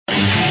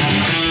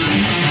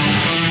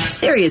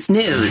Serious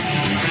news,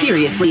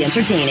 seriously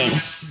entertaining.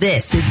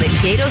 This is the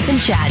Gatos and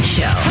Chad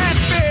Show.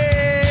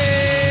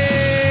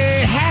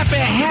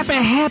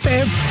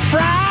 Happy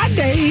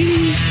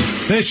Friday.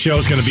 This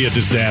show's going to be a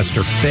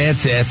disaster.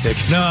 Fantastic.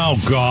 No,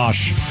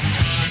 gosh.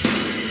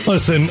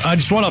 Listen, I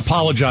just want to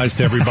apologize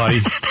to everybody.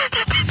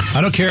 I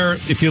don't care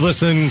if you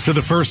listen to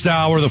the first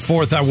hour, the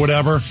fourth hour,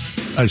 whatever.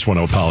 I just want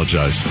to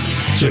apologize.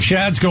 So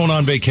Chad's going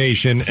on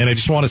vacation, and I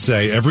just want to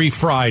say, every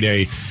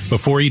Friday,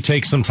 before he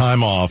takes some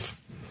time off,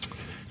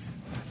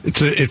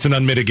 it's an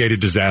unmitigated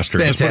disaster.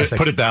 Fantastic. Just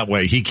put it that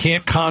way. He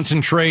can't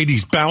concentrate.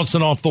 He's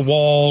bouncing off the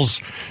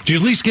walls. Did you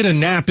at least get a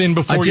nap in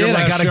before your last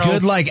show? I got a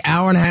good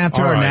hour and a half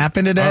to nap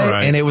in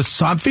today, and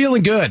I'm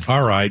feeling good.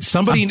 All right.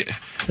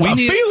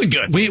 Feeling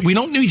good. We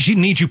don't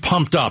need you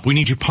pumped up. We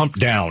need you pumped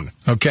down.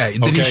 Okay.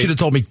 Then you should have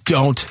told me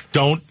don't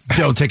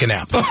take a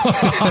nap.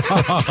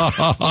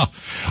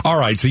 All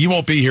right. So you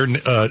won't be here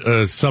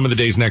some of the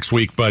days next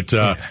week, but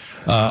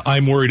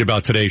I'm worried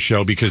about today's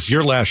show because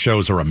your last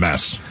shows are a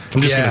mess. I'm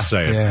just going to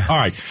say it. Yeah. All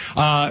right.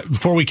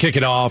 Before we kick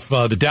it off,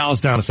 the Dow's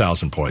down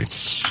 1,000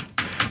 points.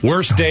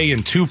 Worst day in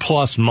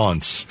 2+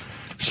 months.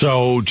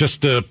 So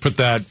just to put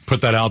that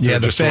out there. Yeah,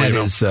 the Fed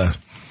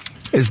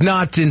is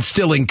not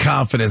instilling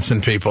confidence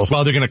in people.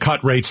 Well, they're going to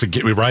cut rates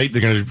again, right?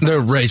 They're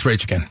raise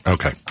rates again.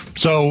 Okay.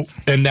 So,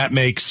 and that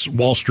makes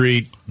Wall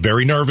Street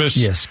very nervous.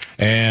 Yes.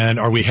 And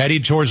are we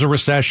headed towards a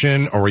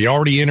recession? Are we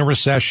already in a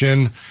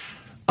recession?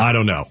 I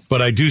don't know.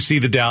 But I do see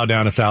the Dow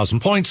down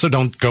 1,000 points, so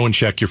don't go and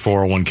check your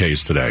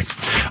 401ks today.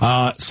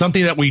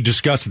 Something that we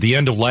discussed at the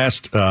end of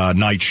last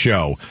night's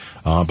show,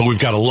 but we've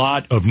got a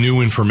lot of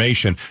new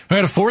information. I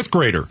had a fourth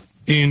grader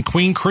in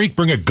Queen Creek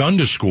bring a gun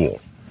to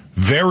school.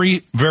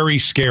 Very, very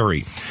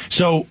scary.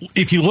 So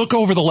if you look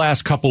over the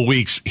last couple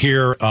weeks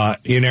here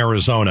in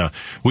Arizona,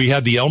 we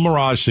had the El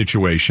Mirage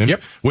situation.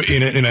 Yep.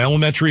 In an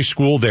elementary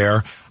school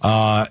there.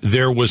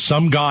 There was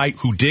some guy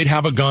who did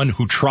have a gun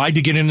who tried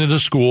to get into the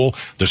school.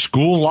 The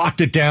school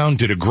locked it down,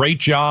 did a great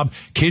job.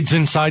 Kids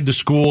inside the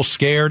school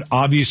scared,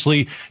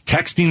 obviously,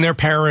 texting their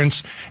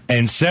parents.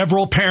 And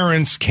several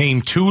parents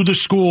came to the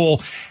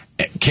school.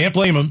 Can't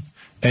blame them.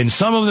 And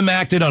some of them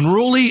acted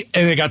unruly,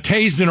 and they got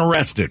tased and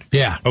arrested.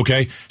 Yeah.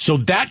 Okay? So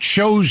that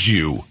shows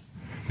you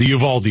the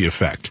Uvalde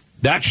effect.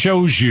 That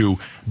shows you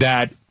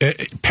that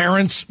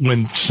parents,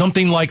 when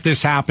something like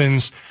this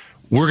happens,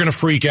 we're going to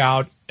freak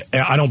out.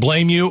 I don't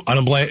blame you.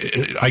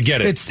 I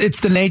get it.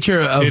 It's the nature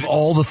of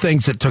all the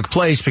things that took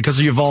place because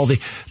of Uvalde,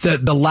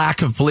 the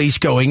lack of police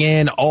going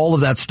in, all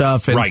of that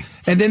stuff. And, right.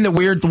 And then the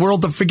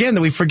world that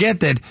we forget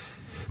that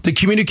the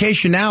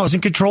communication now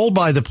isn't controlled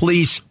by the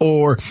police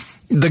or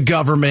the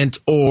government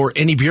or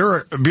any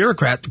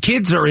bureaucrat. The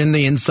kids are in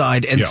the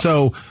inside, and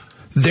so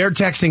they're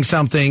texting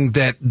something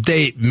that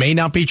they may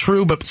not be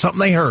true, but something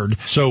they heard.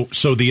 So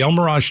the El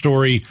Mirage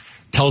story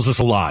tells us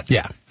a lot.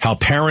 Yeah. How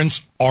parents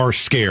are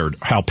scared,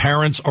 how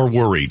parents are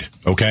worried,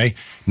 okay?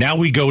 Now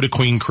we go to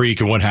Queen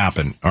Creek and what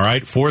happened, all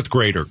right? Fourth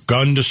grader,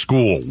 gun to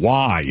school.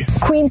 Why?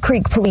 Queen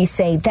Creek police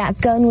say that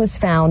gun was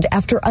found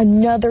after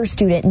another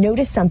student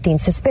noticed something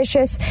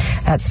suspicious.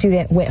 That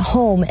student went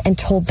home and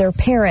told their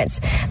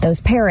parents.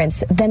 Those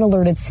parents then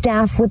alerted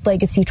staff with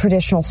Legacy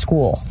Traditional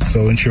School.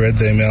 So when she read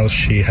the email,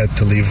 she had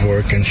to leave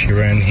work and she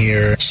ran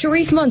here.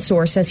 Sharif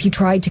Mansour says he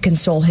tried to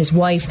console his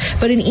wife,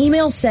 but an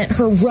email sent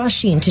her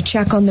rushing to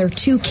check on their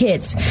two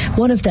kids,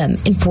 one of them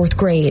in fourth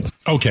grade.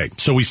 Okay,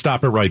 so we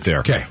stop it right there.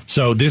 Okay.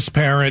 So these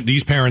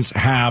parents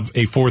have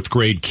a fourth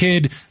grade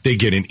kid. They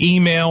get an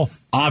email.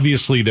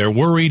 Obviously, they're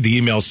worried. The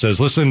email says,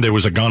 listen, there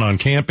was a gun on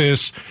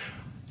campus.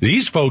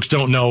 These folks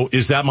don't know,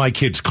 is that my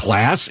kid's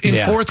class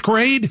in fourth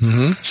grade?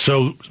 Mm-hmm.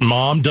 So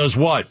mom does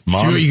what?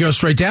 Mom, you go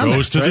straight down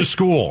goes to the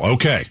school.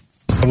 Okay.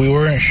 We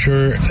weren't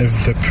sure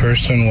if the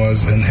person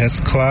was in his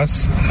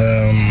class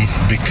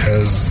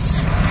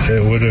because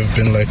it would have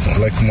been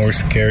like more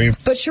scary.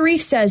 But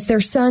Sharif says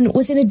their son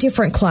was in a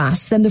different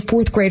class than the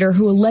fourth grader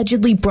who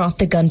allegedly brought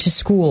the gun to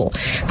school.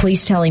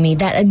 Police telling me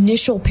that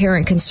initial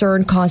parent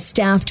concern caused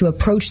staff to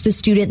approach the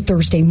student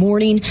Thursday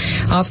morning.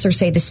 Officers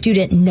say the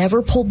student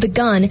never pulled the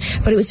gun,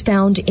 but it was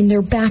found in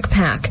their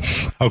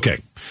backpack. Okay,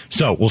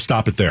 so we'll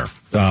stop it there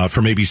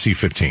from ABC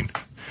 15.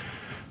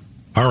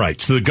 All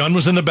right, so the gun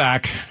was in the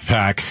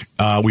backpack.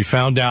 We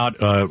found out,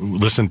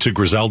 listen to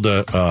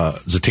Griselda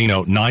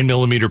Zatino,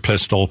 9mm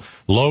pistol,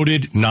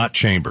 loaded, not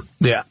chambered.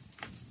 Yeah.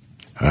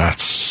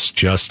 That's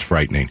just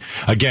frightening.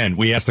 Again,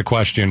 we asked the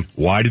question,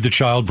 why did the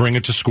child bring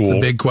it to school? It's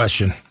a big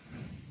question.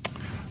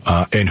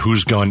 And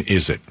whose gun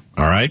is it?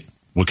 All right?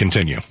 We'll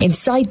continue.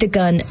 Inside the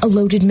gun, a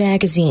loaded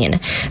magazine.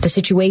 The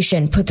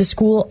situation put the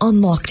school on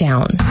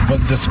lockdown.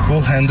 But the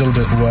school handled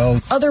it well.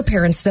 Other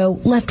parents, though,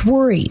 left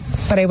worried.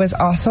 But I was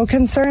also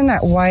concerned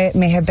that Wyatt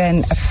may have been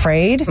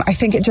afraid. I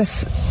think it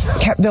just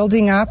kept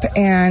building up,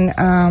 and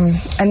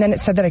then it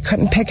said that I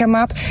couldn't pick him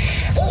up.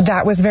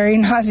 That was very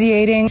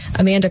nauseating.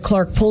 Amanda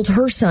Clark pulled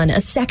her son,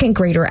 a second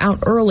grader, out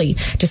early,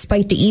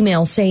 despite the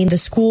email saying the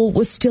school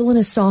was still in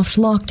a soft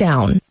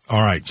lockdown.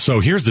 All right, so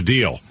here's the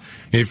deal.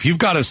 if you've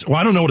got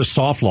I don't know what a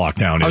soft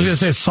lockdown is. I was going to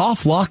say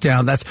soft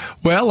lockdown.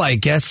 I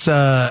guess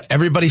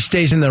everybody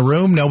stays in their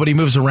room. Nobody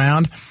moves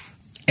around.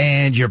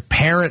 And your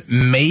parent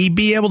may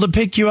be able to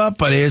pick you up,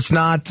 but it's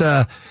not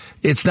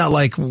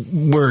like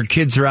where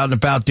kids are out and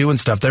about doing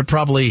stuff. They've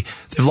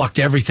locked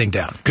everything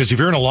down. Because if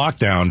you're in a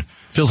lockdown,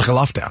 feels like a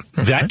lockdown.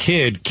 That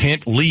kid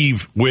can't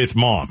leave with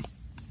mom.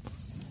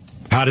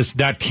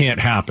 That can't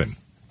happen.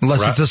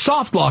 Unless it's a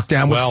soft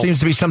lockdown, which seems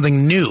to be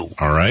something new.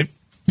 All right.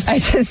 I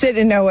just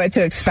didn't know what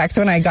to expect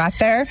when I got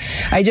there.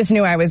 I just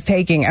knew I was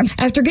taking him.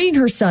 After getting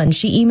her son,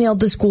 she emailed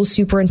the school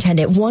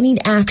superintendent wanting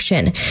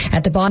action.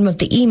 At the bottom of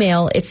the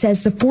email, it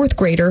says the fourth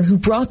grader who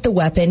brought the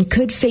weapon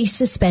could face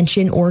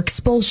suspension or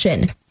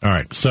expulsion. All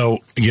right. So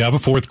you have a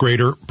fourth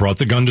grader, brought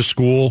the gun to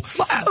school.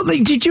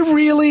 Did you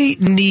really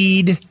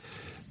need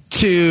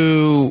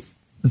to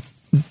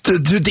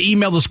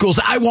email the schools?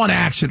 I want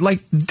action.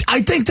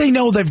 I think they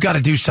know they've got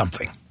to do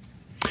something.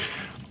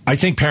 I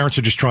think parents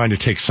are just trying to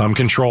take some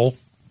control.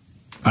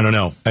 I don't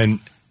know. And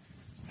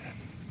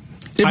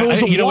if it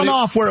was a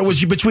one-off where it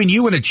was between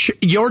you and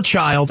your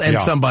child and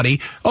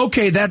somebody,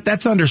 okay,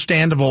 that's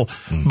understandable.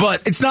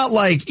 But it's not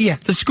like,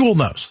 the school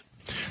knows.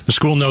 The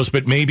school knows,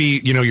 but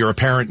maybe, you're a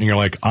parent and you're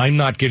like, I'm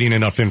not getting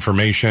enough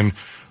information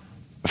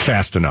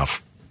fast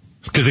enough.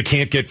 Because you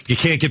can't get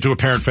to a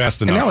parent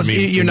fast enough.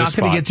 You're not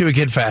going to get to a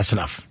kid fast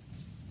enough.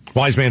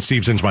 Wise man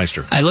Steve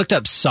Zinsmeister. I looked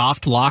up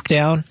soft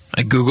lockdown.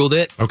 I Googled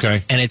it.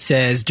 Okay. And it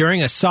says,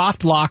 during a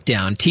soft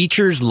lockdown,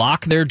 teachers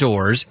lock their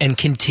doors and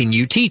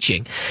continue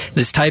teaching.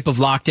 This type of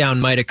lockdown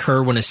might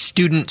occur when a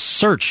student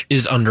search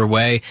is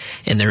underway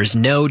and there is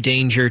no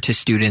danger to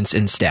students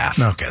and staff.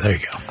 Okay, there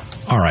you go.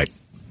 All right.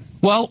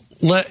 Well,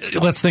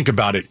 let's think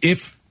about it.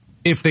 If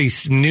they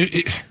knew...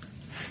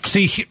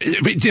 See,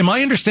 am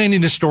I understanding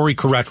this story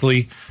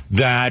correctly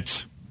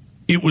that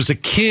it was a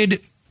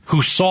kid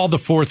who saw the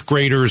fourth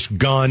grader's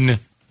gun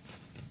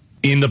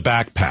in the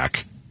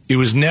backpack? It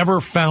was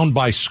never found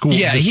by school.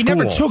 Yeah, he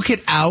never took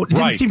it out.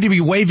 Didn't seem to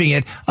be waving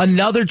it.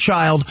 Another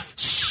child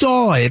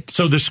saw it.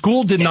 So the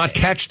school did not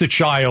catch the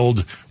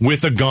child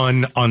with a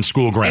gun on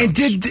school grounds.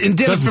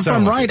 And if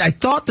I'm right, I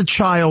thought the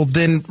child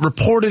then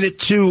reported it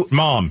to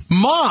mom.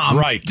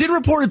 Right. Didn't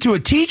report it to a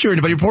teacher,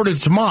 but he reported it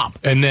to mom.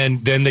 And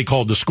then they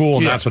called the school,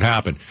 and that's what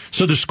happened.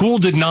 So the school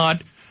did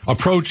not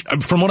approach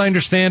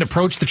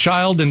the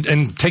child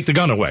and take the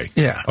gun away.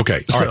 Yeah.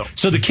 Okay. All right.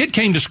 So the kid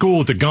came to school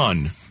with a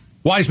gun.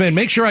 Wise man,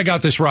 make sure I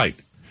got this right.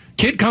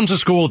 Kid comes to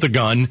school with a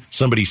gun.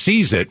 Somebody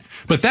sees it.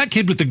 But that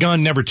kid with the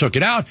gun never took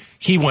it out.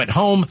 He went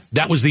home.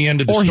 That was the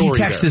end of the story. Or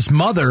he texted his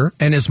mother,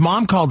 and his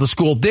mom called the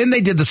school. Then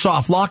they did the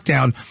soft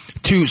lockdown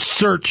to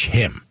search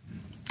him.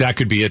 That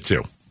could be it,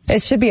 too.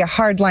 It should be a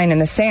hard line in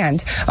the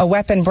sand. A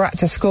weapon brought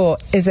to school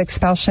is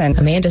expulsion.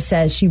 Amanda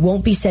says she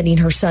won't be sending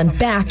her son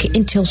back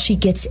until she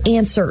gets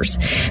answers.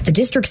 The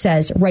district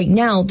says right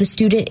now the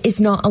student is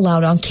not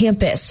allowed on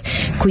campus.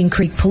 Queen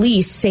Creek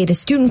police say the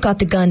student got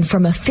the gun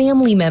from a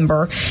family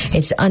member.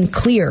 It's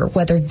unclear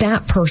whether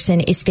that person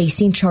is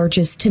facing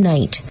charges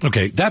tonight.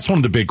 Okay, that's one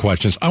of the big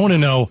questions. I want to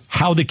know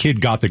how the kid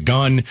got the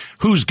gun.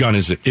 Whose gun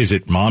is it? Is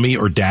it mommy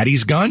or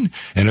daddy's gun?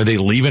 And are they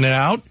leaving it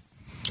out?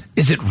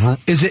 Is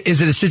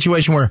it a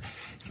situation where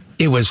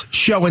it was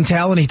show and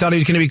tell and he thought he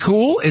was going to be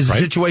cool? Is it a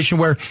situation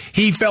where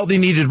he felt he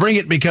needed to bring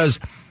it because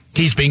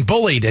he's being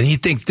bullied and he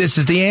thinks this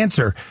is the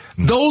answer?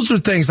 Those are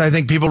things I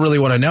think people really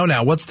want to know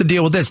now. What's the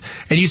deal with this?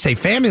 And you say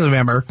family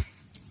member.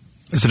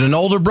 Is it an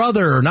older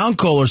brother or an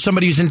uncle or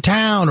somebody who's in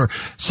town or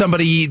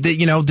somebody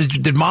that,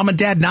 did mom and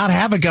dad not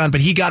have a gun,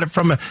 but he got it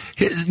from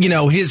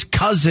his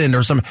cousin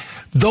or something?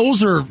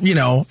 Those are,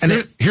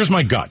 and here's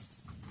my gut.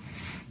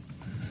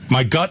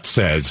 My gut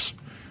says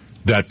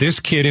that this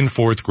kid in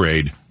fourth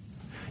grade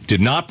did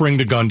not bring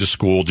the gun to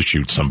school to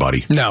shoot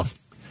somebody. No.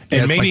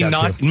 And maybe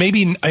not,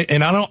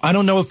 and I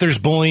don't know if there's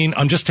bullying.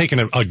 I'm just taking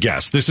a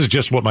guess. This is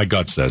just what my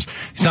gut says.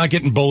 He's not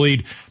getting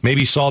bullied. Maybe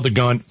he saw the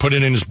gun, put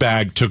it in his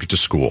bag, took it to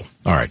school.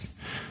 All right.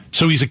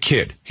 So he's a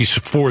kid. He's a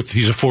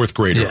fourth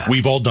grader. Yeah.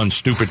 We've all done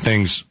stupid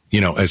things,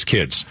 as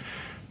kids.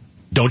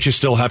 Don't you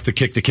still have to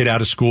kick the kid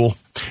out of school?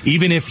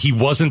 Even if he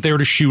wasn't there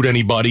to shoot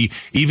anybody,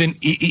 even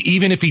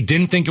if he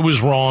didn't think it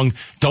was wrong,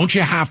 don't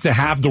you have to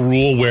have the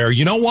rule where,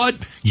 you know what?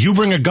 You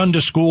bring a gun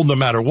to school no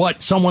matter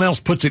what. Someone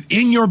else puts it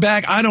in your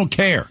bag. I don't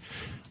care.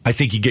 I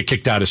think you get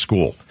kicked out of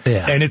school.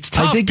 Yeah. And it's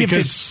tough. I think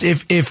because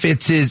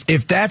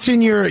if that's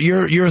in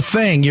your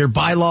thing, your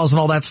bylaws and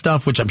all that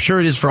stuff, which I'm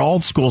sure it is for all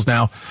schools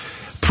now,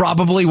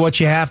 probably what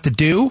you have to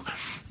do.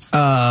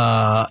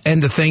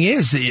 And the thing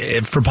is,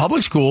 for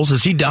public schools,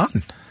 is he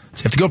done? Does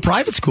he have to go to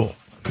private school?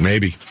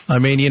 Maybe. I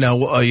mean,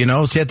 so he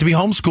have to be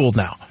homeschooled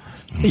now.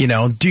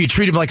 Do you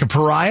treat him like a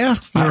pariah?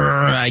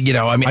 I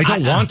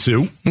don't want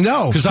to.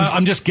 No. Because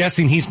I'm just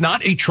guessing he's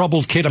not a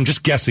troubled kid. I'm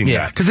just guessing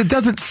that. Because it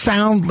doesn't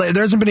sound, there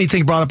hasn't been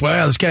anything brought up,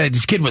 well,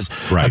 this kid was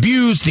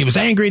abused, and he was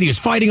angry, and he was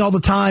fighting all the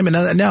time.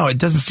 And no, it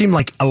doesn't seem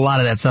like a lot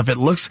of that stuff.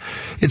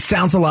 It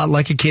sounds a lot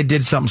like a kid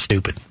did something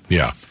stupid.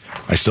 Yeah.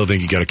 I still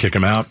think you got to kick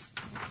him out.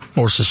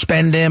 Or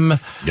suspend him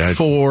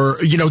for,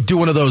 do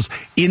one of those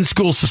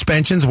in-school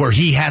suspensions where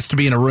he has to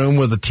be in a room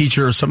with a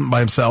teacher or something by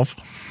himself.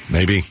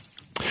 Maybe.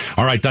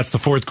 All right, that's the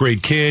fourth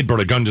grade kid. Brought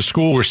a gun to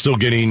school. We're still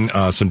getting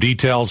some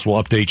details.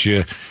 We'll update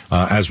you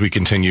as we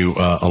continue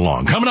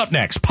along. Coming up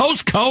next,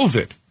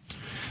 post-COVID.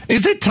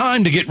 Is it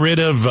time to get rid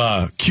of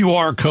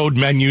QR code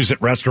menus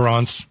at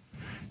restaurants?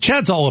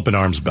 Chad's all up in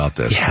arms about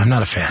this. Yeah, I'm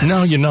not a fan.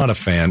 No, you're not a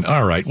fan.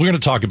 All right, we're going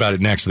to talk about it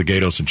next to the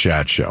Gatos and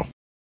Chad show.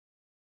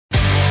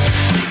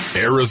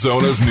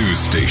 Arizona's news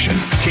station,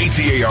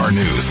 KTAR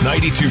News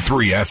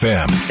 92.3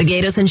 FM. The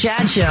Gatos and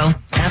Chad Show,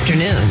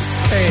 afternoons.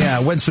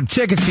 Hey, win some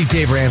tickets, see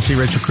Dave Ramsey,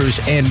 Richard Cruz,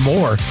 and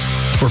more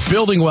for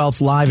Building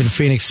Wealth live in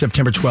Phoenix,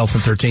 September 12th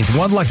and 13th.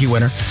 One lucky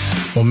winner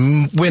will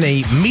win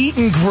a meet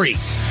and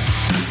greet,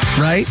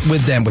 right,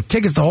 with them, with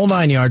tickets the whole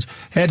 9 yards.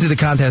 Head to the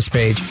contest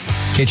page,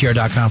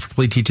 KTR.com, for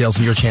complete details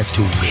and your chance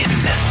to win.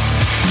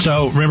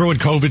 So remember when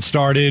COVID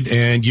started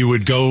and you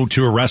would go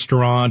to a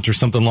restaurant or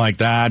something like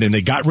that and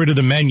they got rid of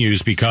the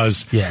menus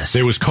because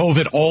there was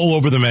COVID all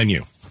over the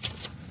menu,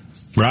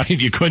 right?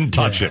 You couldn't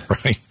touch it,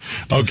 right?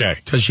 Okay.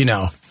 Because,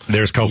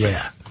 there's COVID.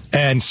 Yeah.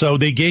 And so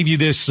they gave you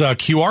this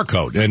QR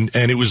code and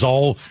it was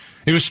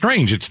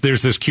strange.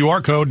 There's this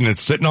QR code and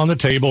it's sitting on the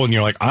table and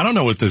you're like, I don't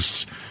know what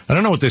this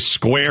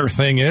square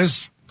thing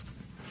is.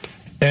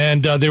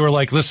 And they were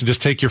like, listen,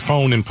 just take your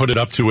phone and put it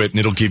up to it and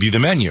it'll give you the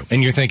menu.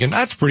 And you're thinking,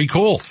 that's pretty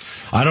cool.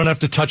 I don't have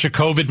to touch a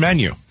COVID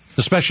menu,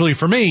 especially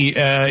for me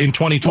in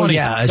 2020. Well,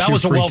 yeah, that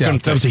was a welcome thing.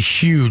 That was a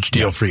huge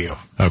deal for you.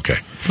 Okay.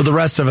 For the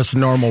rest of us in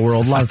the normal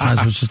world, a lot of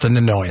times it was just an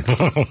annoyance.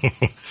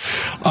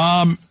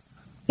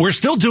 We're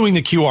still doing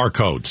the QR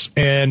codes.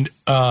 And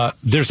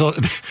there's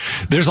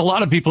a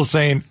lot of people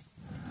saying,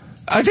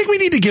 I think we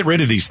need to get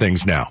rid of these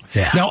things now.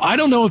 Yeah. Now, I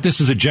don't know if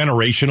this is a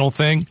generational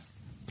thing.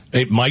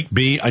 It might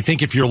be. I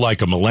think if you're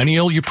like a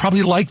millennial, you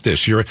probably like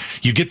this. You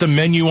get the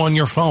menu on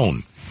your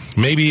phone.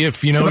 Maybe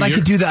if, But I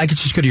could do that. I could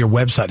just go to your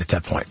website at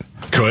that point.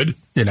 Could.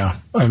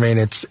 I mean,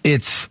 it's...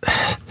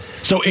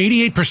 So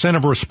 88%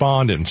 of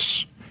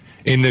respondents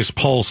in this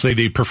poll say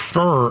they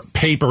prefer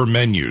paper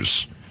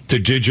menus to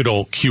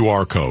digital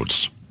QR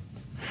codes.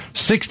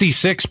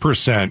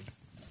 66%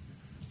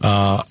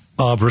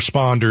 of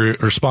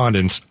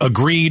respondents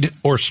agreed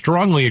or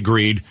strongly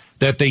agreed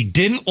that they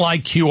didn't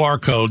like QR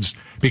codes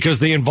because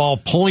they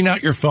involve pulling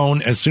out your phone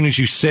as soon as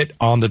you sit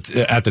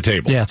at the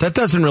table. Yeah, that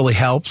doesn't really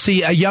help.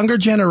 See, a younger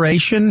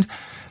generation,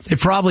 they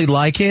probably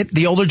like it.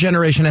 The older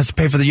generation has to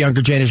pay for the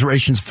younger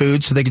generation's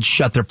food so they can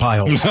shut their pie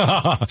holes.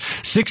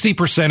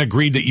 60%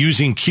 agreed that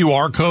using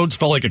QR codes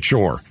felt like a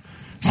chore.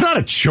 It's not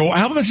a chore.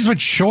 How much is a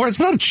chore? It's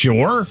not a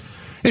chore.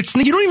 You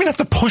don't even have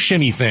to push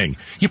anything.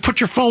 You put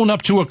your phone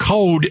up to a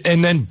code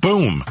and then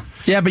boom.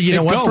 Yeah, but you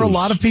know what? Goes. For a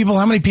lot of people,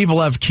 how many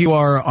people have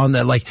QR on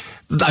that? Like,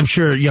 I'm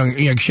sure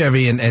young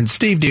Chevy and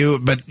Steve do,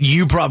 but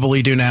you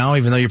probably do now,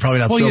 even though you're probably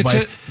not thrilled by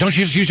it. Don't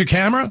you just use your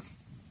camera?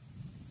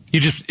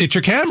 It's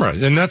your camera,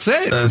 and that's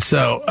it. No,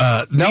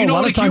 do you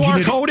know what a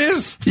QR code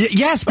is?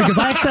 Yes, because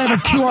I actually have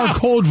a QR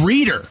code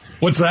reader.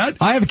 What's that?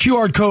 I have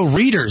QR code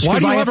readers. Why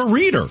do you have a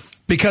reader?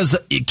 Because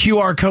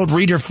QR code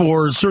reader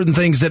for certain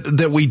things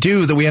that we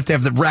do, that we have to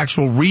have the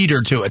actual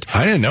reader to it.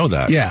 I didn't know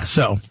that. Yeah,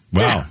 so.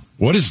 Wow. Yeah.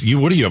 What do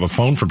you have, a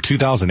phone from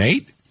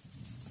 2008?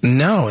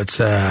 No,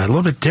 it's a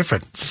little bit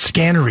different. It's a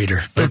scanner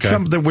reader. But it's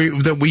something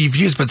that we've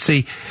used. But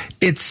see,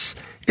 it's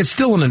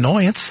still an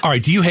annoyance. All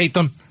right, do you hate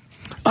them?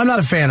 I'm not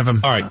a fan of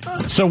them. All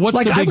right, so what's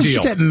the big deal? I was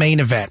just at Main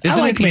Event. I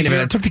like Main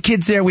Event. I took the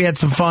kids there. We had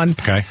some fun.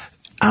 Okay.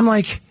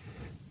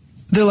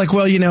 They're like,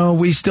 well,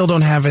 we still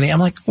don't have any. I'm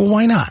like, well,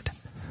 why not?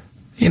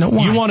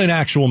 Why? You want an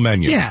actual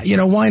menu.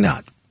 Yeah, why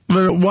not?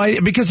 But why?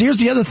 Because here's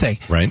the other thing.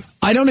 Right.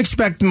 I don't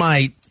expect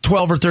my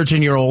 12 or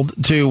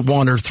 13-year-old to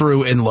wander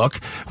through and look.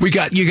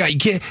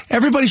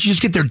 Everybody should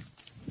just get there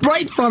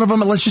right in front of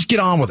them and let's just get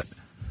on with it.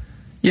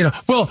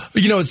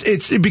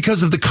 It's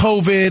because of the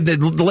COVID,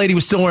 the lady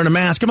was still wearing a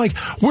mask. I'm like,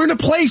 we're in a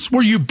place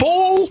where you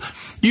bowl,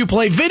 you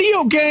play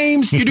video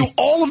games, you do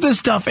all of this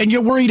stuff, and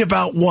you're worried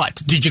about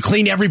what? Did you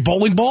clean every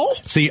bowling ball?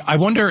 See, I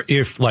wonder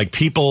if,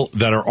 people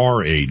that are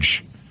our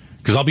age,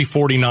 because I'll be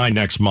 49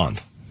 next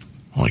month.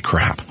 Holy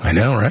crap. I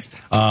know, right?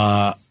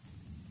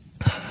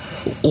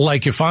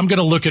 If I'm going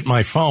to look at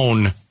my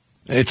phone,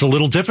 it's a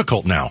little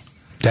difficult now.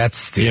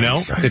 That's the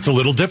it's a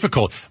little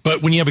difficult.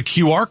 But when you have a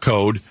QR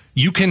code,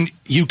 you can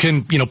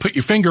put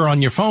your finger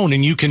on your phone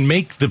and you can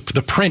make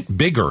the print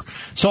bigger.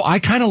 So I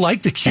kind of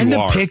like the QR. And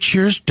the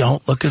pictures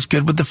don't look as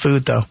good with the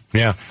food, though.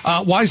 Yeah.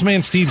 Wise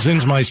man Steve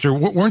Zinsmeister,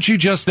 weren't you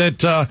just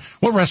at,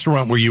 what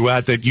restaurant were you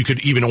at that you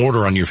could even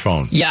order on your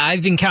phone? Yeah,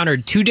 I've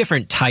encountered two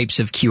different types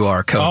of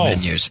QR code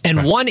menus,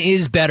 and one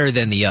is better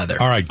than the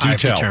other. All right, I've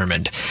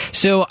determined.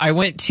 So I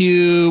went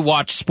to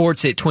watch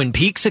sports at Twin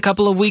Peaks a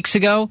couple of weeks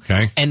ago,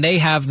 and they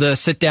have the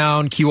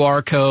sit-down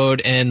QR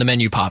code and the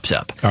menu pops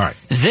up. All right.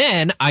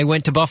 Then I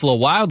went to Buffalo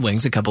Wild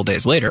Wings a couple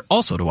days later,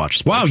 also to watch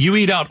sports. Wow, you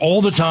eat out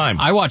all the time.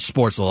 I watch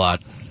sports a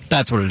lot.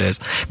 That's what it is.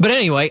 But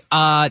anyway,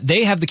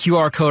 they have the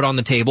QR code on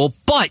the table,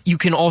 but you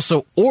can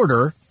also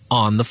order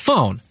on the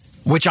phone.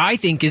 which I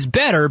think is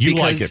better You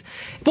because, like it.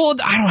 well,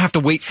 I don't have to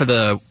wait for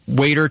the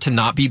waiter to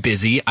not be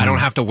busy. I don't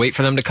have to wait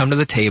for them to come to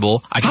the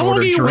table. I can How long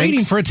order are you drinks.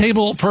 waiting for a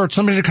table for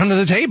somebody to come to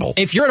the table?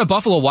 If you're at a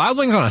Buffalo Wild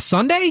Wings on a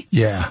Sunday,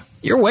 Yeah.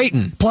 you're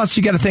waiting. Plus,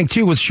 you got to think,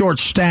 too, with short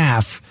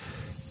staff,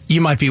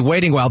 you might be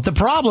waiting a while. The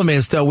problem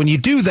is, though, when you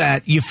do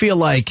that, you feel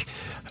like,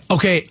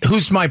 okay,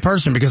 who's my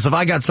person? Because if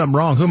I got something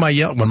wrong, who am I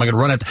yelling? When am I going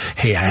to run at?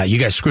 Hey, you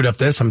guys screwed up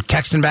this. I'm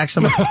texting back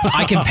somebody.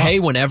 I can pay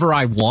whenever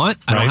I want.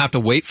 I don't Right. have to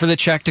wait for the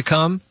check to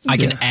come. I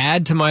can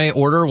add to my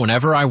order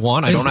whenever I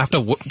want. I don't have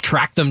to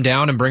track them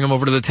down and bring them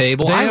over to the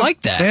table. I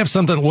like that. They have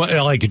something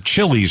like at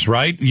Chili's,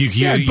 right? You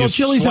both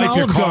Chili's and swipe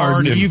your Olive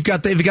card Garden. and-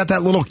 They've got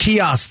that little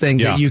kiosk thing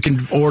that you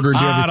can order and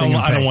do everything.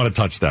 I don't want to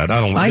touch that.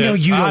 I know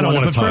you don't want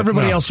to, but for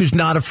everybody no. else who's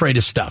not afraid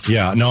of stuff.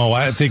 Yeah, no,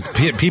 I think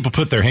people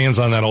put their hands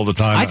on that all the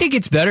time. I think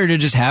it's better to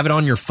just have it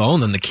on your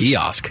phone than the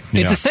kiosk.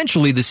 It's Yeah.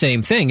 essentially the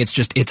same thing. It's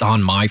just it's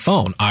on my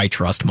phone. I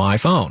trust my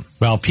phone.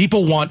 Well,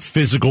 people want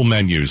physical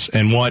menus,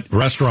 and what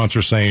restaurants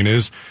are saying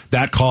is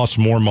that costs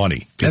more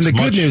money. And the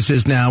good news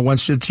is now,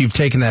 once you've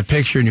taken that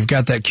picture and you've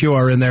got that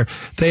QR in there,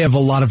 they have a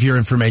lot of your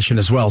information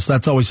as well. So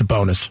that's always a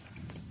bonus.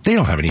 They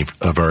don't have any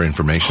of our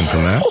information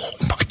from that. Oh,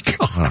 my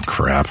God. Oh,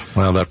 crap.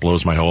 Well, that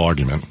blows my whole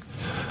argument.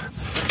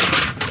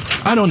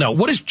 I don't know.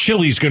 What is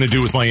Chili's going to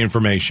do with my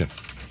information?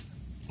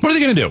 What are they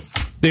going to do?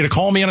 They're going to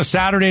call me on a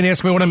Saturday and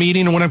ask me when I'm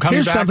eating and when I'm coming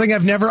Here's back? something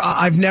I've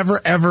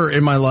never, ever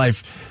in my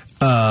life,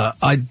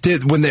 I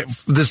did when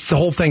the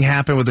whole thing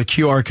happened with the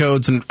QR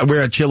codes, and we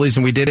were at Chili's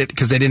and we did it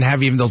because they didn't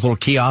have even those little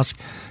kiosks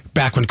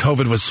back when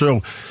COVID was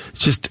so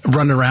just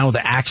running around with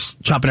the axe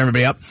chopping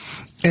everybody up.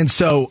 And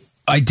so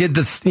I did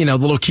the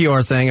little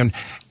QR thing,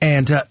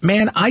 and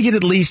man, I get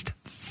at least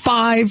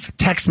 5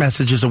 text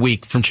messages a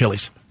week from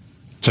Chili's.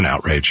 It's an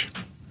outrage.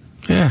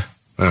 Yeah.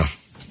 Oh.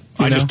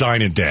 I just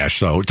dine and dash,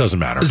 so it doesn't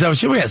matter. Is that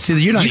what you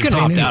see? You're not You even can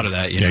paying opt anything. out of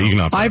that. Yeah, you can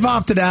opt out. I've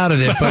opted out of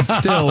it, but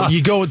still,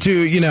 you go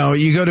to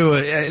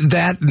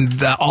that and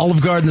the Olive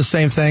Garden, the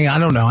same thing. I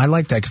don't know. I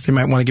like that because they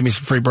might want to give me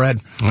some free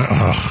bread.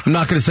 I'm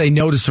not going to say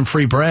no to some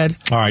free bread.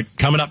 All right,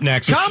 coming up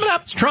next.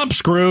 It's Trump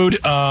screwed.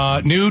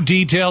 New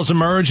details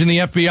emerge in the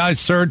FBI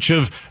search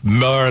of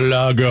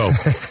Mar-a-Lago.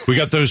 We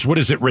got those, what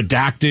is it,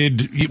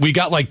 redacted? We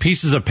got like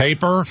pieces of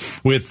paper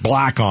with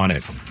black on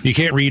it. You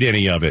can't read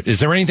any of it. Is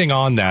there anything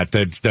on that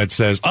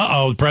says,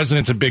 the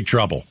president's in big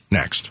trouble?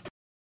 Next.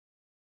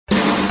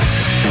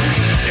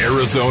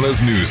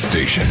 Arizona's news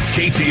station,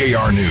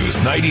 KTAR News,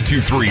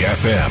 92.3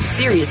 FM.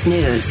 Serious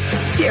news,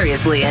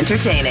 seriously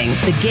entertaining.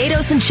 The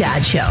Gatos and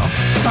Chad Show.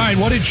 All right,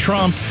 what did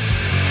Trump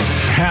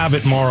have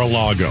at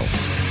Mar-a-Lago?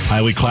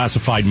 Highly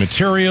classified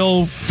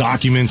material,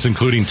 documents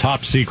including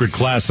top secret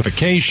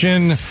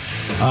classification.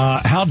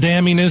 How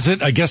damning is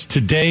it? I guess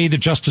today the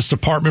Justice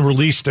Department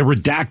released a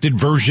redacted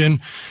version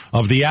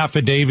of the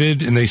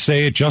affidavit, and they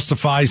say it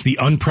justifies the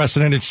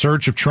unprecedented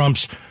search of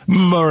Trump's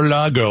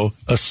Mar-a-Lago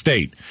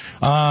estate.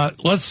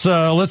 Let's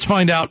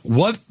find out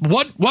what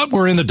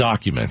were in the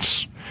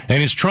documents.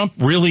 And is Trump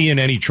really in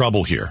any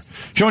trouble here?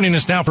 Joining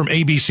us now from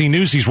ABC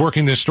News, he's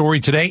working this story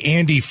today,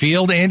 Andy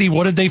Field. Andy,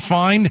 what did they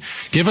find?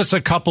 Give us a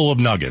couple of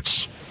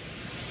nuggets.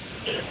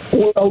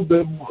 Well, we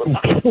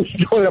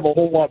don't have a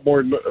whole lot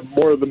more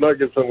of the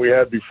nuggets than we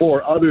had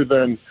before, other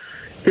than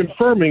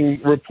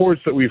confirming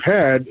reports that we've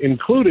had,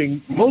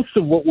 including most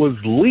of what was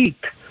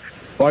leaked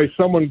by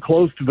someone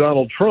close to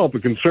Donald Trump, a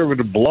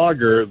conservative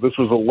blogger. This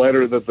was a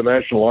letter that the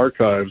National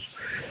Archives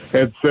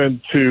had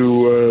sent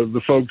to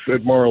the folks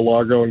at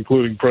Mar-a-Lago,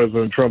 including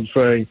President Trump,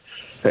 saying,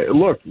 hey,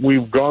 look,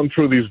 we've gone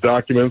through these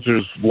documents.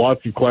 There's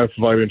lots of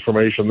classified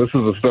information. This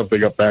is the stuff they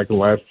got back in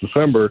last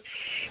December.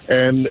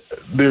 And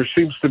there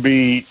seems to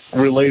be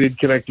related,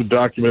 connected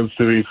documents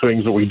to these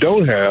things that we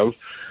don't have,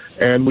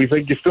 and we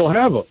think you still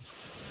have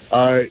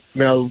them.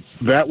 Now,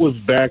 that was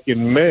back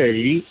in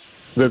May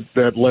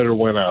that letter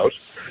went out.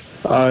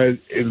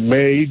 In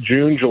May,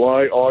 June,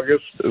 July,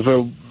 August,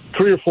 so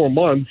 3 or 4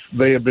 months,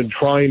 they have been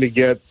trying to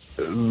get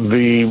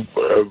the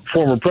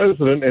former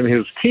president and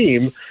his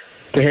team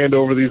to hand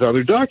over these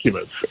other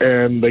documents.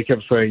 And they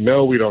kept saying,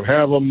 no, we don't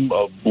have them.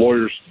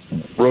 Lawyers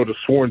wrote a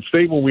sworn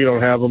statement, we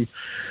don't have them.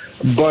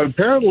 But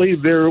apparently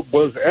there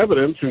was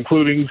evidence,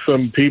 including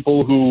some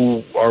people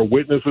who are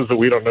witnesses that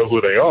we don't know who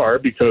they are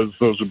because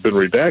those have been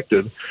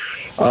redacted,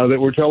 that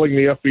were telling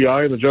the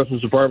FBI and the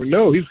Justice Department,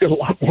 no, he's got a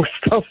lot more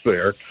stuff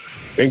there,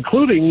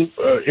 including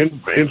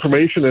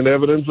information and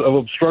evidence of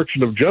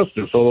obstruction of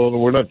justice, although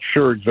we're not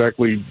sure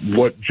exactly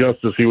what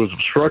justice he was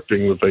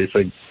obstructing that they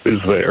think is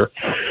there.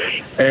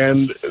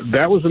 And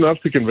that was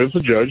enough to convince a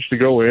judge to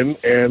go in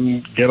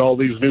and get all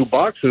these new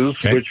boxes,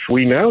 which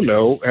we now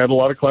know had a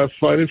lot of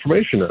classified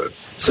information in it.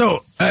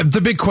 So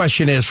the big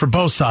question is for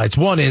both sides.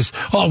 One is,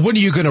 when are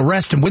you going to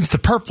arrest him? When's the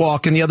perp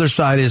walk? And the other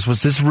side is,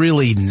 was this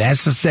really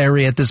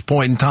necessary at this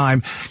point in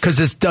time? Because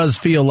this does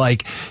feel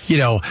like,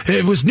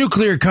 it was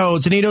nuclear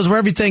codes and he knows where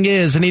everything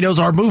is and he knows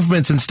our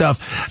movements and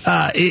stuff.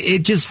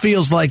 It just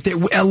feels like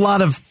a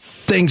lot of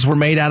things were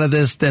made out of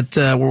this that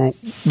were,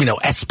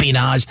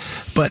 espionage,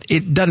 but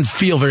it doesn't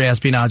feel very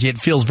espionage. It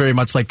feels very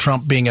much like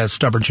Trump being a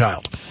stubborn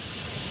child.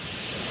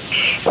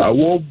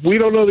 Well, we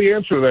don't know the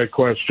answer to that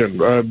question,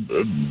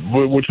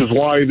 which is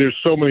why there's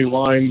so many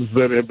lines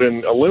that have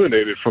been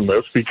eliminated from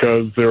this,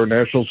 because there are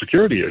national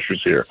security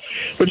issues here.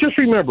 But just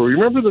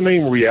remember the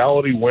name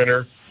Reality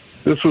Winner?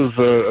 This was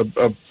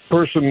a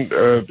person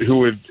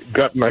who had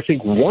gotten, I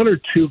think, 1 or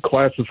 2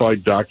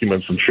 classified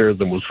documents and shared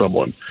them with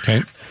someone.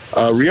 Okay.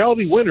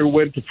 Reality Winner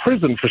went to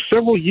prison for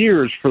several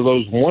years for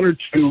those 1 or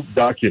 2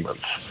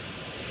 documents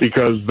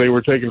because they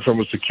were taken from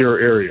a secure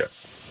area.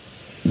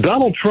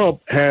 Donald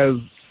Trump has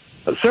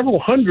several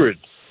hundred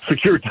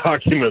secure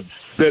documents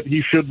that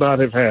he should not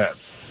have had.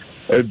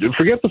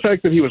 Forget the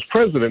fact that he was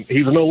president.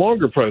 He's no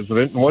longer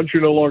president. And once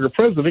you're no longer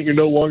president, you're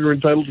no longer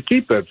entitled to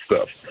keep that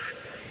stuff.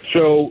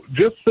 So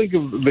just think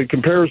of the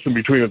comparison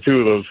between the two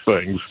of those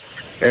things.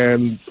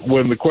 And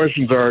when the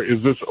questions are,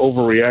 is this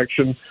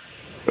overreaction?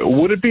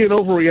 Would it be an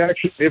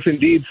overreaction if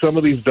indeed some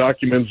of these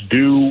documents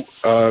do,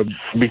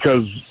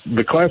 because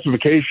the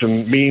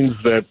classification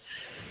means that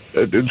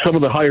some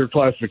of the higher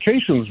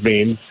classifications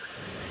mean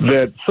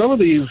that some of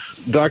these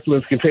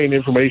documents contain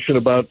information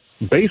about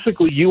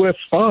basically U.S.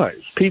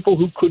 spies, people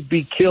who could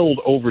be killed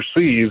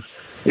overseas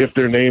if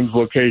their names,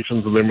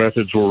 locations, and their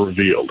methods were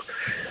revealed.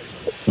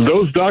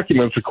 Those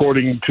documents,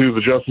 according to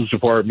the Justice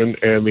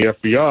Department and the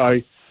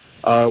FBI,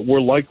 were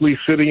likely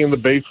sitting in the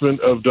basement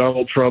of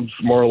Donald Trump's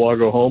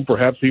Mar-a-Lago home,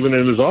 perhaps even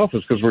in his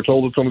office, because we're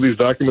told that some of these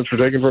documents were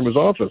taken from his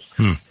office.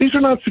 These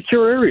are not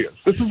secure areas.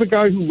 This is the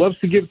guy who loves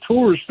to give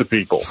tours to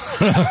people.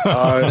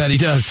 That he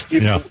does.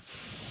 Yeah.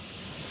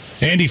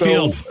 Andy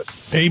Field,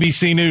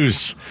 ABC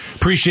News.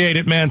 Appreciate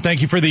it, man.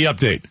 Thank you for the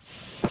update.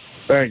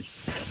 Thanks.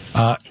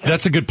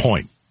 That's a good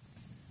point.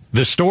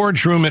 The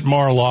storage room at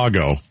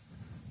Mar-a-Lago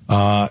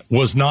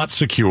was not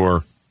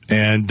secure,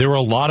 and there were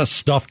a lot of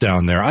stuff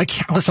down there. I'm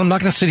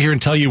not going to sit here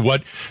and tell you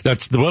what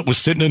was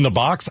sitting in the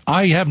box.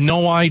 I have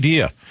no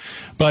idea.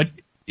 But,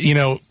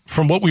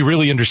 from what we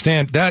really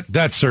understand,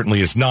 that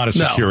certainly is not a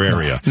secure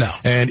area. No.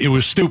 And it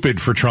was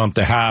stupid for Trump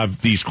to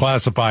have these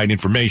classified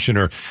information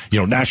or,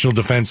 national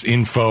defense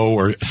info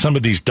or some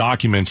of these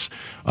documents,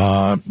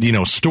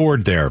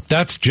 stored there.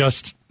 That's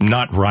just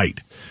not right.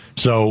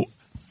 So,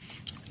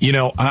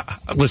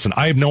 listen,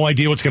 I have no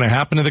idea what's going to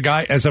happen to the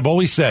guy. As I've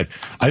always said,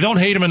 I don't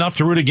hate him enough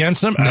to root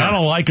against him, and I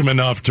don't like him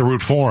enough to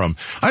root for him.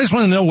 I just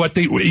want to know what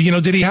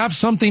did he have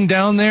something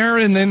down there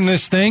and then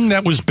this thing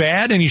that was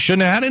bad and he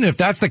shouldn't have had it? And if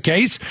that's the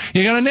case,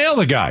 you got to nail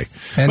the guy.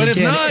 But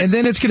if not, and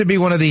then it's going to be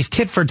one of these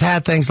tit for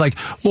tat things like,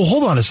 well,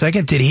 hold on a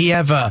second. Did he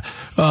have,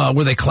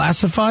 were they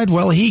classified?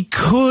 Well, he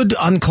could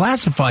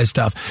unclassify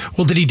stuff.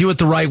 Well, did he do it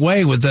the right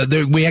way?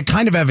 We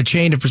kind of have a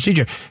chain of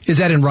procedure. Is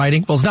that in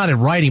writing? Well, it's not in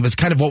writing, but it's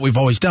kind of what we've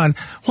always done.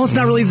 Well, it's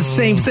not really the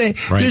same thing.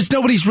 Right. There's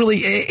nobody's really.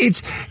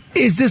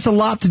 Is this a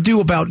lot to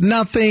do about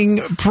nothing?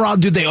 Do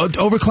they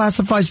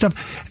overclassify stuff?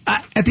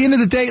 At the end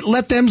of the day,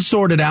 let them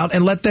sort it out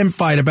and let them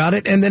fight about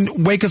it, and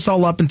then wake us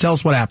all up and tell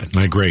us what happened.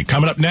 I agree.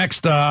 Coming up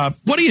next,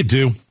 what do you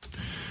do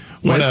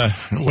when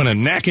a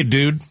naked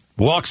dude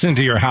walks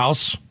into your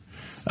house?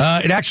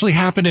 It actually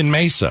happened in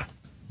Mesa.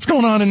 What's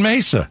going on in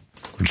Mesa?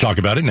 We'll talk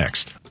about it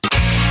next.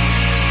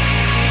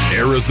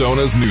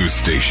 Arizona's news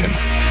station.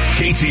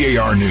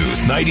 KTAR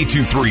News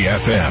 92.3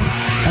 FM.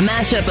 A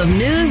mashup of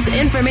news,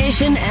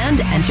 information,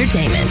 and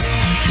entertainment.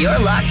 You're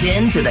locked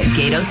in to the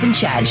Gatos and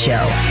Chad Show.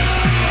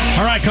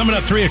 All right, coming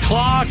up 3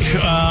 o'clock,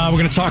 we're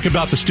going to talk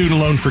about the student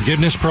loan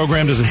forgiveness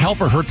program. Does it help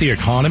or hurt the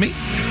economy?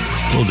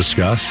 We'll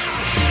discuss.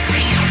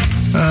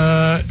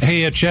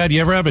 Hey, Chad,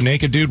 you ever have a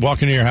naked dude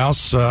walk into your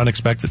house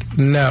unexpected?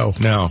 No.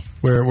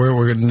 We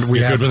good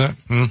with that?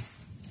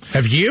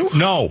 Have you?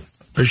 No.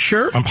 Are you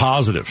sure? I'm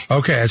positive.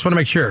 Okay, I just want to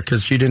make sure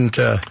because you didn't.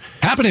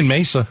 Happened in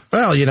Mesa.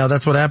 Well,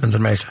 that's what happens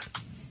in Mesa.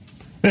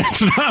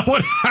 It's not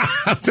what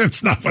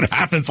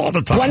happens all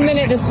the time. 1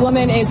 minute, this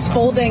woman is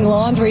folding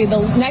laundry.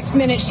 The next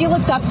minute, she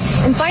looks up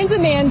and finds a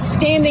man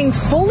standing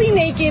fully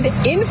naked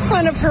in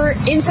front of her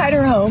inside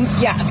her home.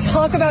 Yeah,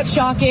 talk about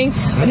shocking.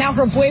 But now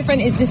her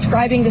boyfriend is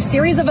describing the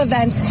series of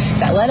events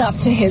that led up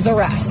to his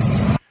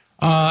arrest.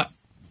 I'm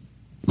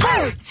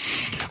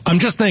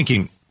just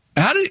thinking,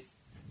 how did...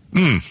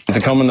 To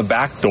come in the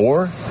back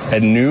door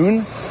at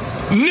noon?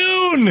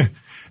 Noon!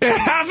 It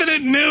happened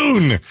at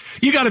noon.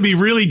 You got to be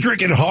really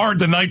drinking hard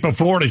the night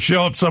before to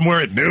show up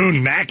somewhere at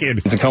noon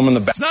naked. To come in the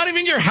back. It's not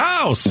even your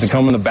house. To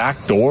come in the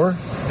back door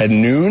at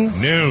noon?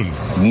 Noon.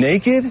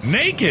 Naked?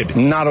 Naked.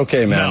 Not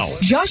okay, man. No.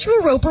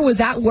 Joshua Roper was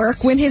at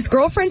work when his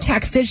girlfriend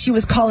texted she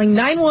was calling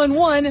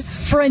 911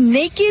 for a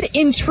naked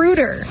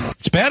intruder.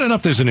 It's bad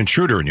enough there's an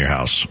intruder in your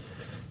house.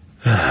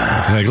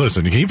 Like,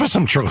 listen, can you put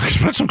some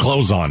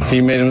clothes on?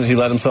 He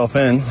let himself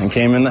in and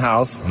came in the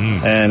house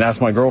and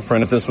asked my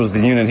girlfriend if this was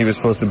the unit he was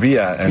supposed to be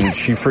at, and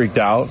she freaked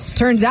out.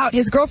 Turns out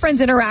his girlfriend's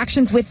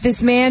interactions with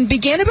this man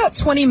began about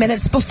 20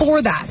 minutes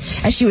before that,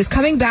 as she was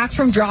coming back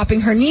from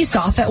dropping her niece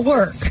off at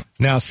work.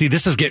 Now, see,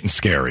 this is getting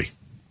scary.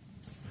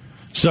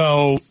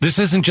 So this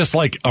isn't just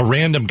like a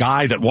random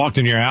guy that walked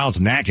into your house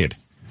naked.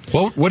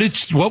 What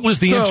was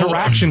the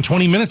interaction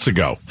 20 minutes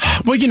ago?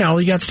 Well,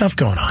 you got stuff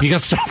going on. You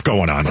got stuff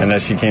going on. And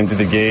as she came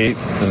through the gate,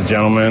 there's a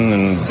gentleman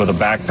and with a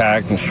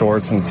backpack and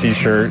shorts and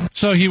T-shirt.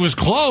 So he was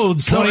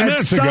clothed 20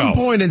 minutes ago. At some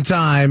point in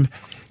time,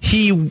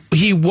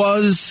 he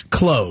was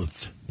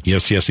clothed.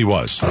 Yes, he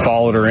was.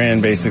 Followed her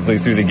in, basically,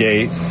 through the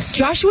gate.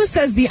 Joshua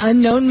says the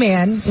unknown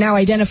man, now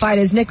identified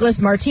as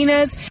Nicholas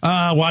Martinez.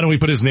 Why don't we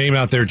put his name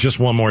out there just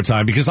one more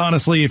time? Because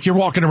honestly, if you're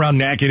walking around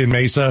naked in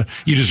Mesa,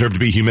 you deserve to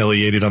be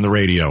humiliated on the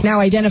radio. Now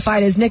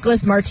identified as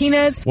Nicholas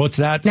Martinez. What's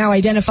that? Now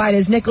identified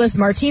as Nicholas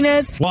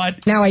Martinez.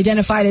 What? Now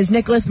identified as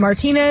Nicholas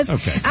Martinez.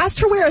 Okay.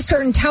 Asked her where a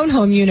certain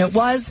townhome unit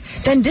was,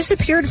 then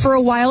disappeared for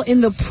a while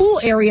in the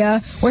pool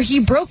area where he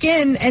broke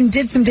in and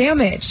did some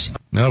damage.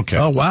 Okay.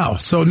 Oh, wow.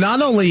 So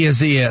not only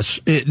is he a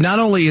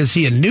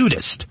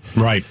nudist,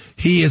 right?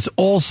 He is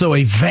also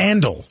a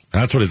vandal.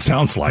 That's what it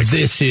sounds like.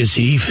 This is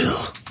evil.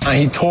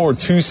 He tore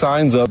 2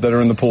 signs up that are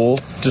in the pool.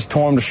 Just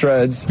tore them to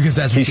shreds. Because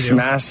that's what he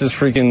smashed his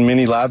freaking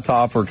mini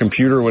laptop or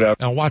computer or whatever.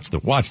 Now watch the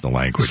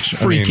language.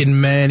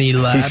 Mini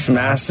laptop. He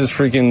smashed his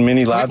freaking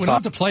mini laptop. We don't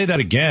have to play that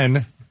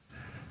again.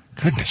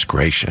 Goodness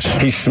gracious.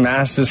 He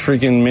smashed his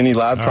freaking mini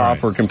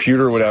laptop or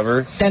computer or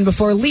whatever. Then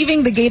before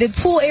leaving the gated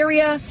pool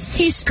area,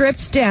 he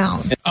stripped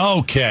down.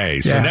 Okay.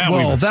 So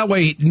now that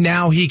way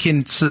now he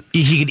can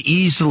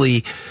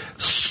easily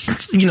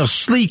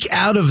sleek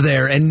out of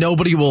there and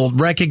nobody will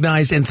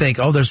recognize and think,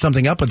 oh, there's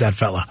something up with that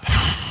fella.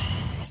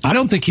 I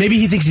don't think maybe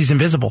he thinks he's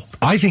invisible.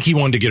 I think he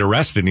wanted to get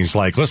arrested, and he's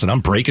like, listen, I'm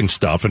breaking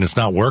stuff, and it's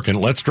not working.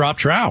 Let's drop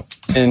trout.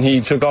 And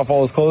he took off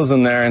all his clothes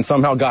in there and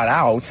somehow got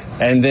out.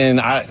 And then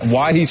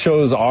why he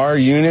chose our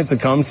unit to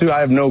come to,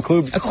 I have no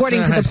clue.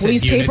 According to the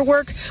police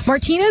paperwork,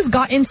 Martinez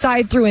got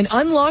inside through an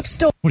unlocked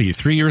door. What are you,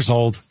 3 years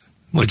old?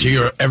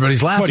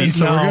 Everybody's laughing.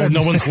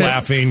 No one's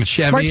laughing.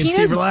 Chevy and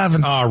Steve are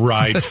laughing. All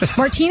right.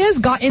 Martinez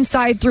got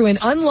inside through an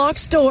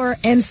unlocked door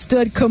and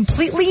stood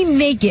completely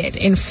naked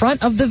in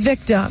front of the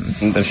victim.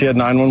 And she had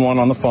 911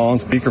 on the phone,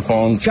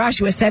 speakerphone.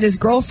 Joshua said his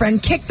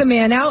girlfriend kicked the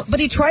man out, but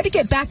he tried to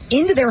get back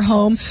into their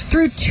home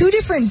through 2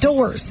 different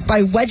doors.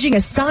 By wedging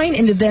a sign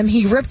into them,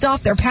 he ripped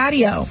off their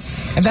patio.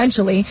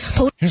 Eventually,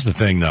 here's the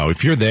thing, though.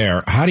 If you're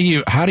there, how do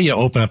you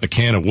open up a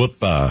can of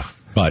whoop ass?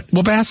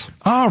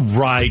 All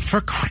right.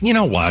 You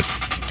know what?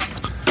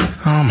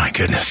 Oh, my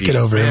goodness. Get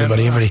over it,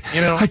 everybody.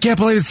 I can't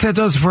believe it said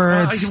those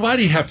words. Why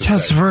do you have to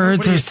Those say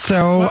words are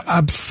so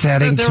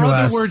upsetting to us. There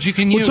are other words you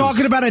can use. We're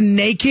talking about a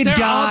naked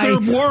guy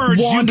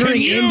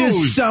wandering into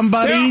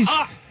somebody's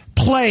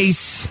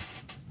place.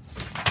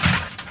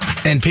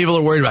 And people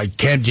are worried about,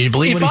 do you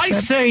believe what he said? If I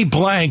say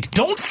blank,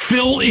 don't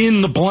fill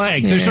in the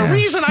blank. There's a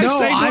reason I say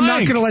blank. No, I'm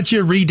not going to let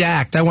you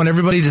redact. I want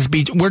everybody to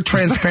be, we're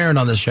transparent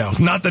on this show.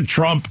 It's not the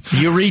Trump.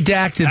 You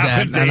redacted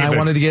that, and I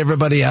wanted to get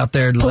everybody out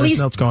there and let us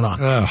know what's going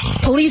on.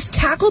 Police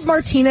tackled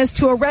Martinez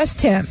to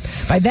arrest him.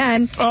 By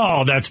then...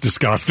 Oh, that's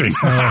disgusting.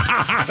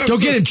 Go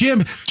get him,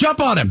 Jim. Jump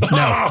on him.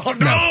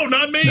 No,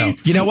 not me. No.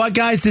 You know what,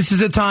 guys? This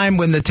is a time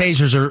when the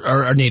tasers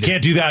are needed.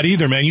 Can't do that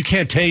either, man. You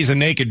can't tase a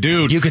naked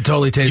dude. You could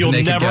totally tase a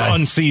naked guy. You'll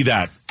never unsee that.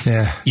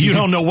 Yeah. You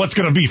don't know what's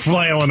going to be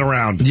flailing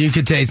around. You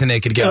could tase a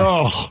naked guy.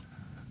 Oh.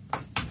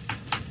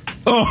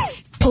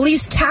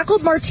 Police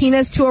tackled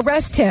Martinez to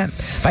arrest him.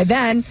 By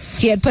then,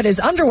 he had put his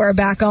underwear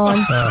back on.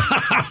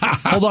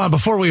 Hold on,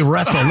 before we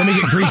wrestle, let me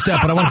get greased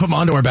up, but I want to put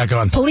my underwear back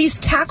on. Police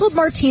tackled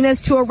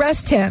Martinez to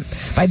arrest him.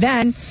 By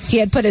then, he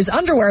had put his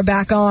underwear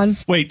back on.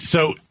 Wait,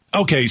 so...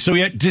 Okay, so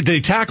did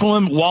they tackle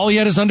him while he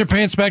had his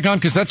underpants back on?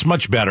 Because that's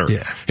much better.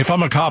 Yeah. If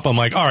I'm a cop, I'm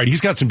like, all right,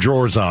 he's got some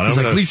drawers on.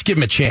 At least give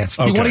him a chance.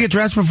 Okay. You want to get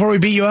dressed before we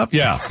beat you up?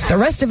 Yeah. The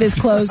rest of his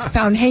clothes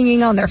found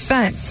hanging on their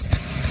fence.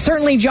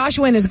 Certainly,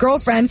 Joshua and his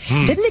girlfriend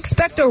didn't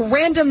expect a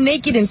random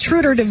naked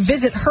intruder to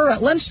visit her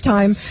at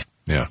lunchtime.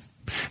 Yeah.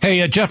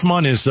 Hey, Jeff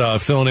Munn is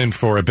filling in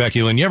for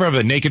Becky Lynn. You ever have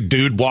a naked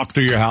dude walk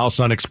through your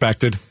house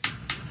unexpected?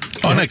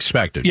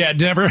 Unexpected. Yeah,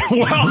 never.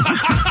 Well,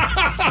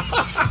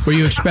 were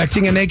you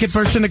expecting a naked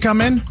person to come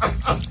in?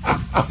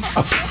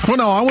 Well,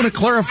 no, I want to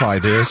clarify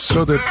this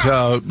so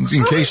that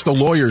in case the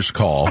lawyers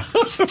call.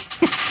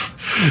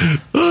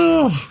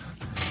 I'm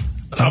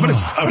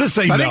gonna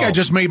say no. I think I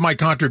just made my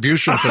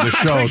contribution for the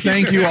show.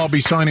 Thank you. I'll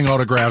be signing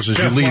autographs as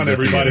you leave the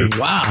theater.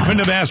 Wow. Couldn't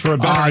have asked for a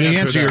better answer. The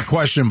answer to your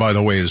question, by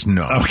the way, is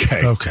no.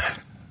 Okay.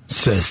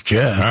 Says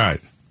Jeff. All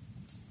right.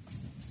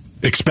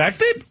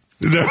 Expected?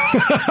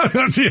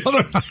 That's the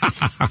other.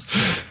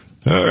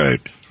 All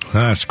right.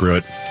 Screw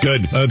it.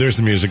 Good. There's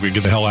the music. We can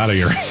get the hell out of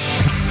here. All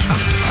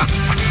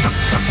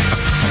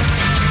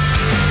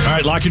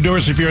right. Lock your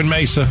doors if you're in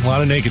Mesa. A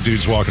lot of naked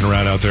dudes walking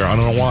around out there. I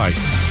don't know why.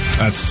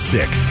 That's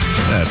sick.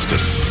 That's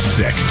just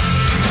sick.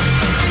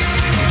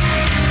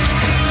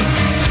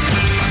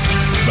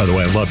 By the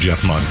way, I love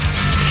Jeff Munn.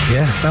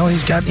 Yeah, well,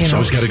 he's got, So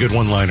he's got a good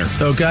one-liner.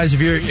 So, guys,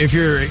 if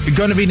you're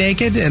going to be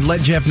naked, and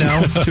let Jeff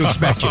know to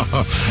expect you.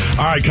 All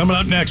right, coming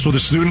up next with the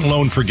Student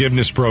Loan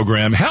Forgiveness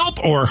Program.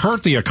 Help or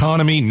hurt the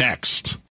economy next.